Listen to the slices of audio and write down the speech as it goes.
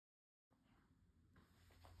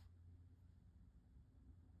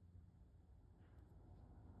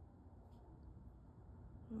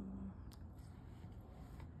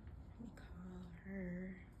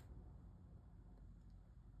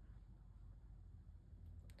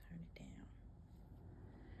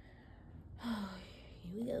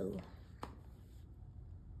Here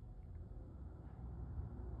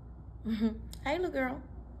we go. Hey, little girl.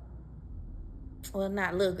 Well,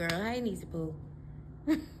 not little girl. Hey, Niecy Pooh.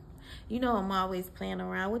 You know I'm always playing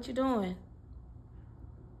around. What you doing?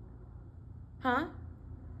 Huh?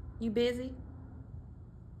 You busy?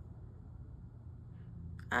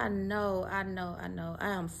 I know. I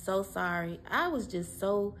am so sorry. I was just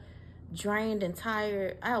so drained and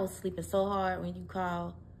tired. I was sleeping so hard when you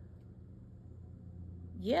called.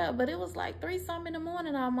 Yeah, but it was like 3-something in the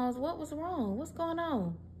morning almost. What was wrong? What's going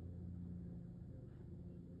on?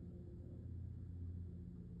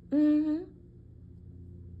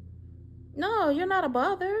 No, you're not a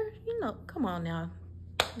bother. You know, come on now.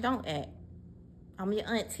 Don't act. I'm your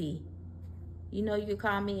auntie. You know you can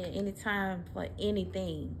call me at any time for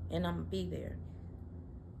anything, and I'm going to be there.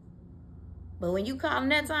 But when you call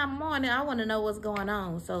that time of morning, I want to know what's going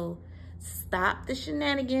on. So stop the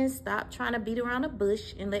shenanigans. Stop trying to beat around the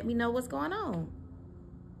bush and let me know what's going on.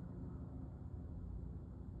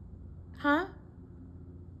 Huh?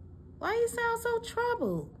 Why you sound so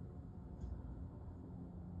troubled?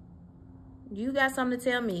 You got something to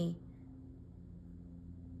tell me.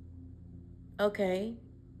 Okay.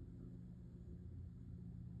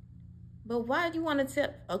 But why do you want to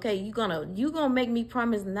tell? Okay, you gonna make me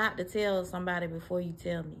promise not to tell somebody before you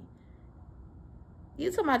tell me.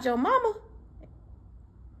 You talking about your mama?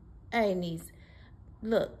 Hey, niece,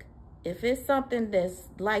 look, if it's something that's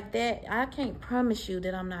like that, I can't promise you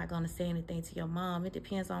that I'm not gonna say anything to your mom. It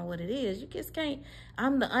depends on what it is. You just can't.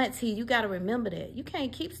 I'm the auntie. You gotta remember that. You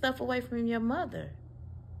can't keep stuff away from your mother.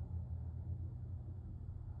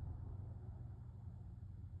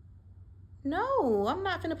 No, I'm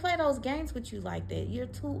not finna play those games with you like that. You're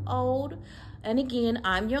too old. And again,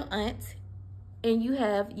 I'm your aunt and you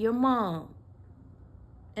have your mom.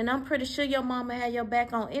 And I'm pretty sure your mama had your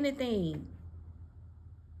back on anything.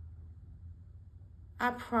 I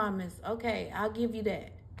promise. Okay, I'll give you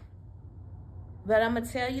that. But I'm gonna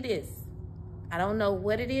tell you this. I don't know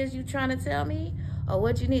what it is you're trying to tell me or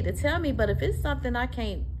what you need to tell me, but if it's something I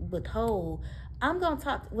can't withhold, I'm gonna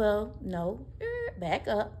talk, well, no, back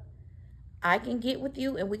up. I can get with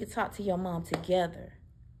you and we can talk to your mom together.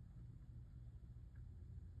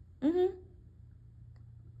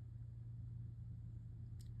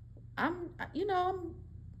 I'm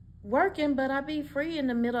working, but I be free in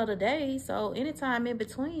the middle of the day. So anytime in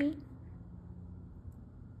between,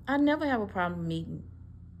 I never have a problem meeting.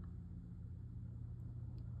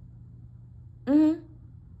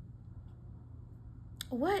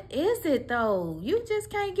 What is it though? You just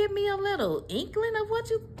can't give me a little inkling of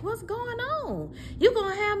what's going on. You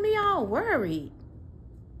gonna have me all worried.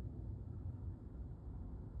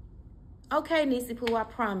 Okay, Niecy Pooh, I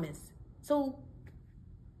promise. So,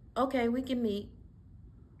 okay, we can meet.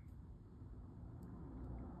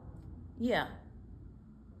 Yeah.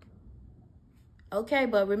 Okay,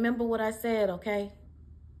 but remember what I said, okay?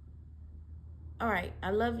 All right,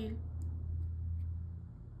 I love you.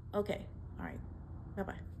 Okay, all right.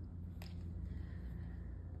 Bye-bye.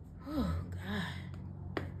 Oh,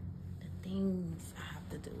 God. The things I have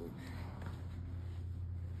to do.